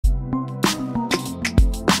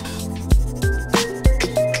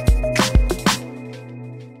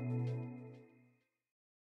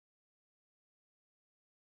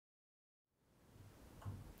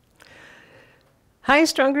Hi,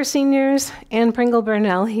 Stronger Seniors. Ann Pringle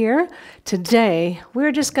Burnell here. Today,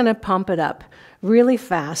 we're just going to pump it up really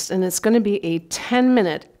fast, and it's going to be a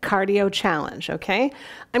 10-minute cardio challenge, okay?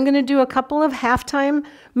 I'm going to do a couple of halftime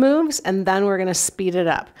moves, and then we're going to speed it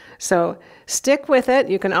up. So stick with it.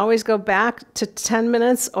 You can always go back to 10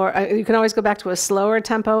 minutes, or you can always go back to a slower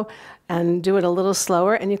tempo and do it a little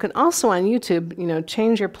slower. And you can also on YouTube,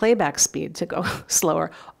 change your playback speed to go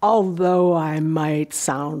slower, although I might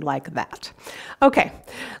sound like that. Okay,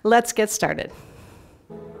 let's get started.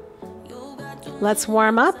 Let's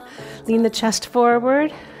warm up. Lean the chest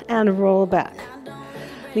forward and roll back.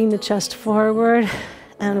 Lean the chest forward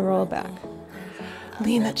and roll back.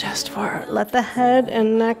 Lean the chest forward. Let the head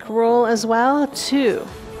and neck roll as well. 2.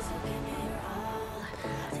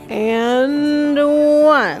 And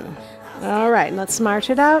 1. All right, let's march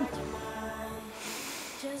it out.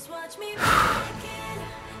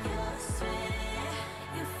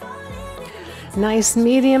 Nice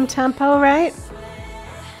medium tempo, right?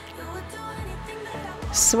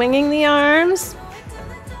 Swinging the arms.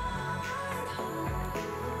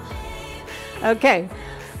 Okay,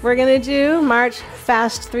 we're gonna do march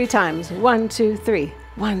fast 3 times. 1, 2, 3.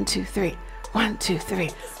 1, 2, 3. 1, 2, 3.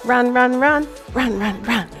 Run, run, run. Run, run,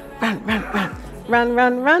 run. Run, run, run. Run,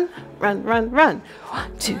 run, run. Run, run, run.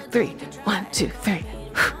 1, 2, 3. 1, 2, 3.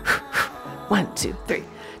 1, 2, 3.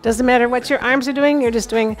 Doesn't matter what your arms are doing. You're just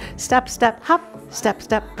doing step, step, hop, step,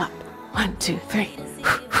 step, hop. 1, 2, 3.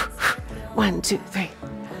 1, 2, 3.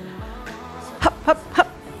 Hop, hop, hop,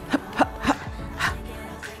 hop, hop, hop, hop.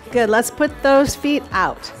 Good. Let's put those feet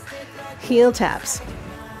out. Heel taps.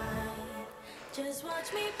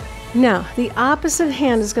 Now, the opposite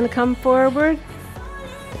hand is going to come forward.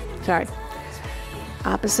 Sorry.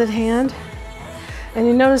 Opposite hand. And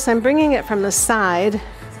you notice I'm bringing it from the side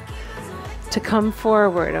to come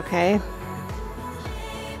forward, okay?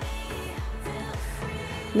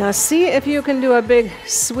 Now see if you can do a big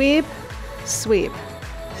sweep, sweep,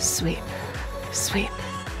 sweep, sweep.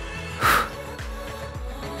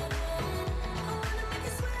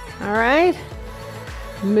 All right.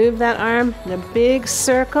 Move that arm in a big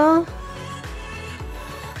circle.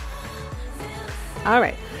 All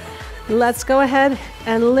right. Let's go ahead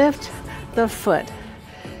and lift the foot.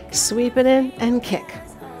 Sweep it in and kick.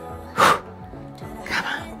 Come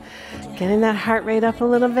on. Getting that heart rate up a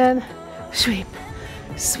little bit. Sweep,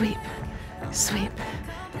 sweep, sweep.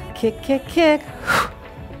 Kick, kick, kick.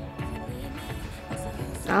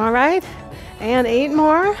 All right. And 8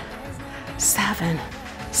 more. 7,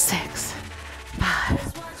 6,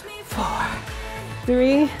 5, 4,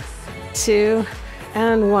 3, 2,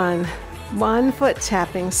 and 1. 1 foot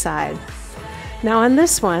tapping side. Now on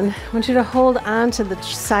this one, I want you to hold on to the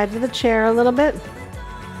side of the chair a little bit,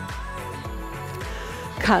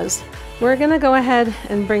 because we're going to go ahead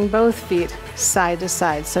and bring both feet side to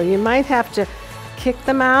side. So you might have to kick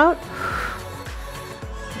them out.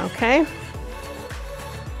 Okay?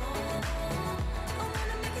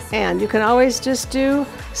 And you can always just do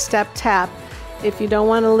step tap if you don't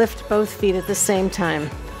want to lift both feet at the same time.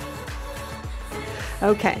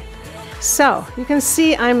 Okay. So you can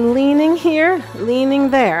see I'm leaning here,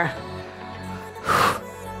 leaning there.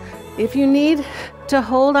 If you need to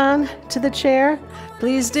hold on to the chair,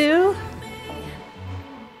 please do.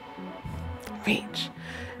 Reach,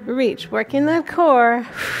 reach, working that core.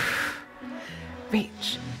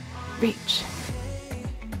 Reach, reach.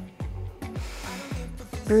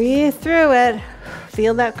 Breathe through it.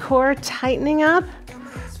 Feel that core tightening up.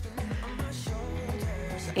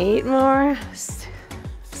 8 more.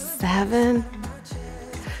 7,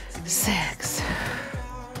 6,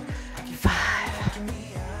 5.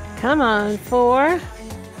 Come on. 4,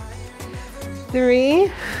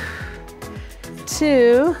 3,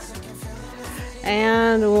 2,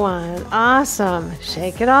 and 1. Awesome.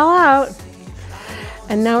 Shake it all out.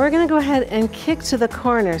 And now we're going to go ahead and kick to the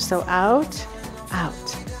corner. So out,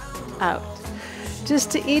 out, out.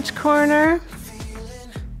 Just to each corner.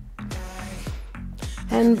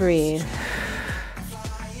 And breathe.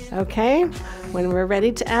 Okay, when we're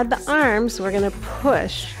ready to add the arms, we're going to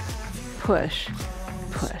push, push,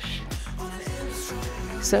 push.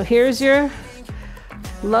 So here's your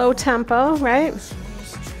low tempo, right?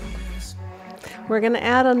 We're going to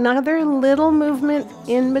add another little movement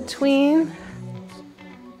in between,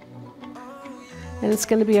 and it's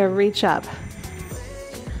going to be a reach up.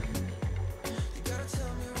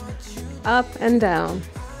 Up and down.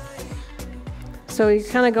 So you're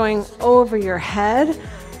kind of going over your head.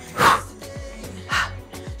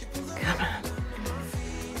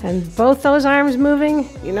 And both those arms moving,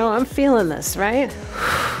 I'm feeling this, right?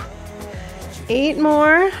 8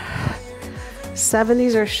 more. 7,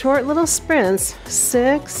 these are short little sprints.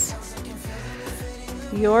 6,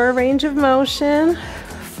 your range of motion.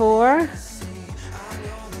 4,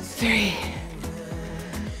 3,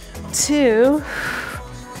 2,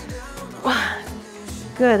 1.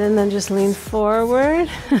 Good, and then just lean forward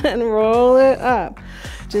and roll it up.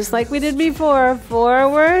 Just like we did before,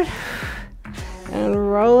 forward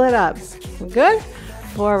and roll it up. Good?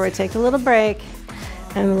 Forward, take a little break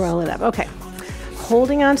and roll it up. Okay,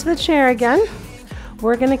 holding onto the chair again.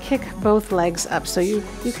 We're gonna kick both legs up. So you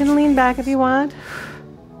can lean back if you want.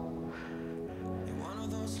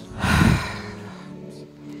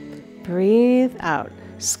 Breathe out.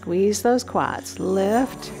 Squeeze those quads.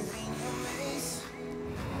 Lift.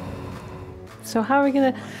 So how are we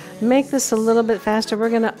going to make this a little bit faster? We're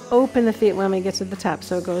going to open the feet when we get to the top.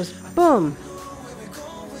 So it goes boom,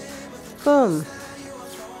 boom.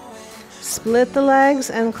 Split the legs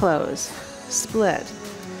and close. Split.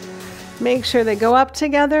 Make sure they go up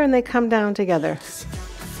together and they come down together.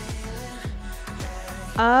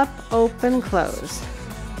 Up, open, close.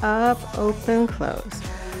 Up, open, close.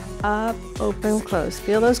 Up, open, close.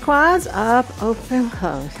 Feel those quads? Up, open,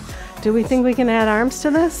 close. Do we think we can add arms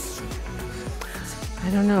to this? I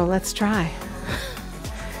don't know. Let's try.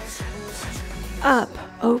 Up,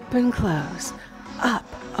 open, close. Up,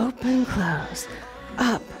 open, close.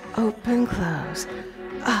 Up, open, close.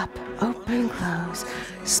 Up, open, close.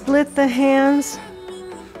 Split the hands.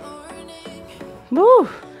 Woo!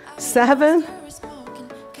 7,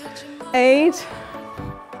 8,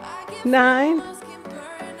 9,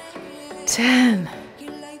 10,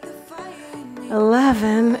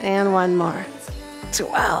 11, and one more.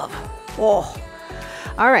 12. Oh.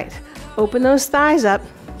 All right, open those thighs up.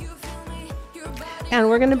 And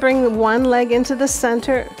we're gonna bring one leg into the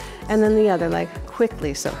center and then the other leg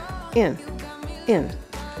quickly. So in, in,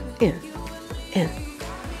 in, in.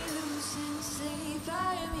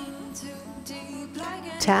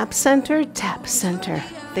 Tap center, tap center.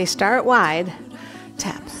 They start wide.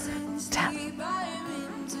 Tap, tap.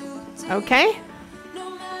 Okay?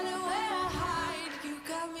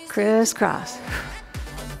 Crisscross.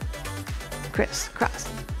 Crisscross.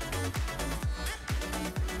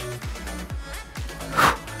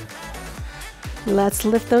 Let's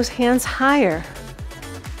lift those hands higher.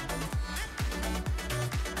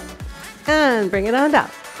 And bring it on down.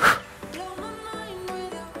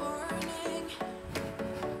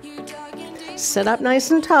 Sit up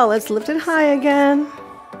nice and tall. Let's lift it high again.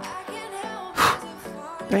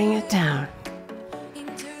 Bring it down.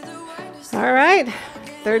 All right.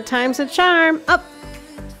 Third time's a charm. Up.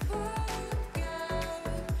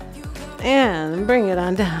 And bring it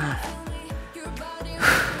on down.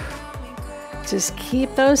 Just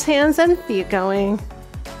keep those hands and feet going.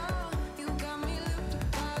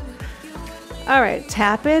 All right,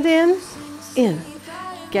 tap it in, in.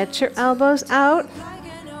 Get your elbows out.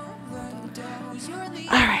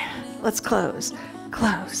 All right, let's close,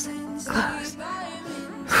 close, close.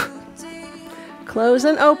 Close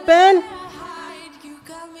and open.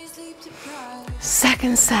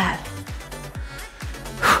 Second set.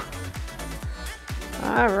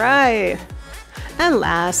 All right, and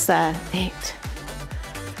last set. 8,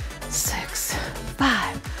 6,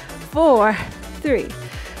 5, 4, 3,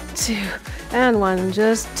 2, and 1.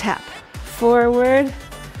 Just tap forward.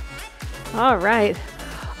 All right,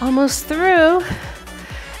 almost through.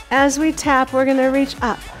 As we tap, we're gonna reach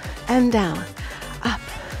up and down, up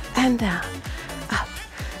and down, up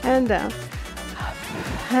and down, up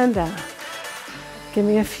and down. Give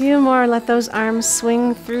me a few more. Let those arms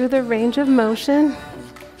swing through the range of motion.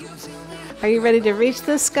 Are you ready to reach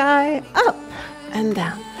the sky? Up and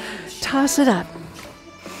down. Toss it up.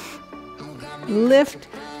 Lift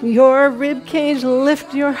your rib cage,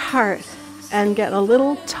 lift your heart, and get a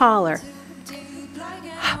little taller.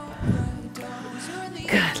 Up.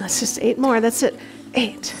 Good. Let's just 8 more. That's it.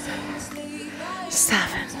 8,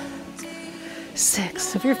 7,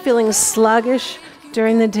 6. If you're feeling sluggish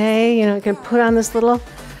during the day, you can put on this little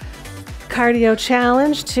cardio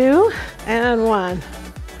challenge. 2 and 1.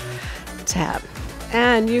 Tap.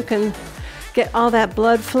 And you can get all that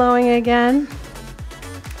blood flowing again.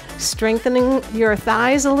 Strengthening your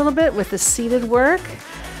thighs a little bit with the seated work.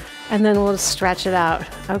 And then we'll stretch it out.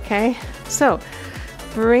 Okay? So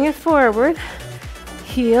bring it forward.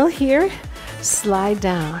 Heel here. Slide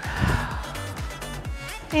down.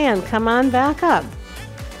 And come on back up.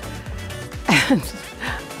 And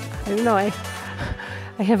I don't know,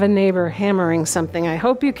 I have a neighbor hammering something. I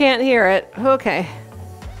hope you can't hear it. Okay.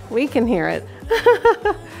 We can hear it.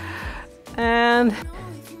 And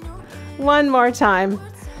one more time.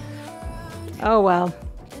 Oh, well.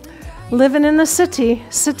 living in the city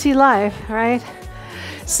life, right?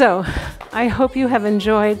 So I hope you have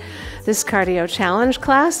enjoyed this cardio challenge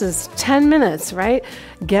class. It's 10 minutes, right?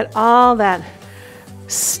 Get all that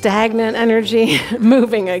stagnant energy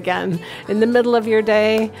moving again in the middle of your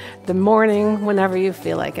day, the morning, whenever you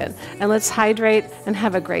feel like it. And let's hydrate and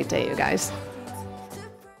have a great day, you guys.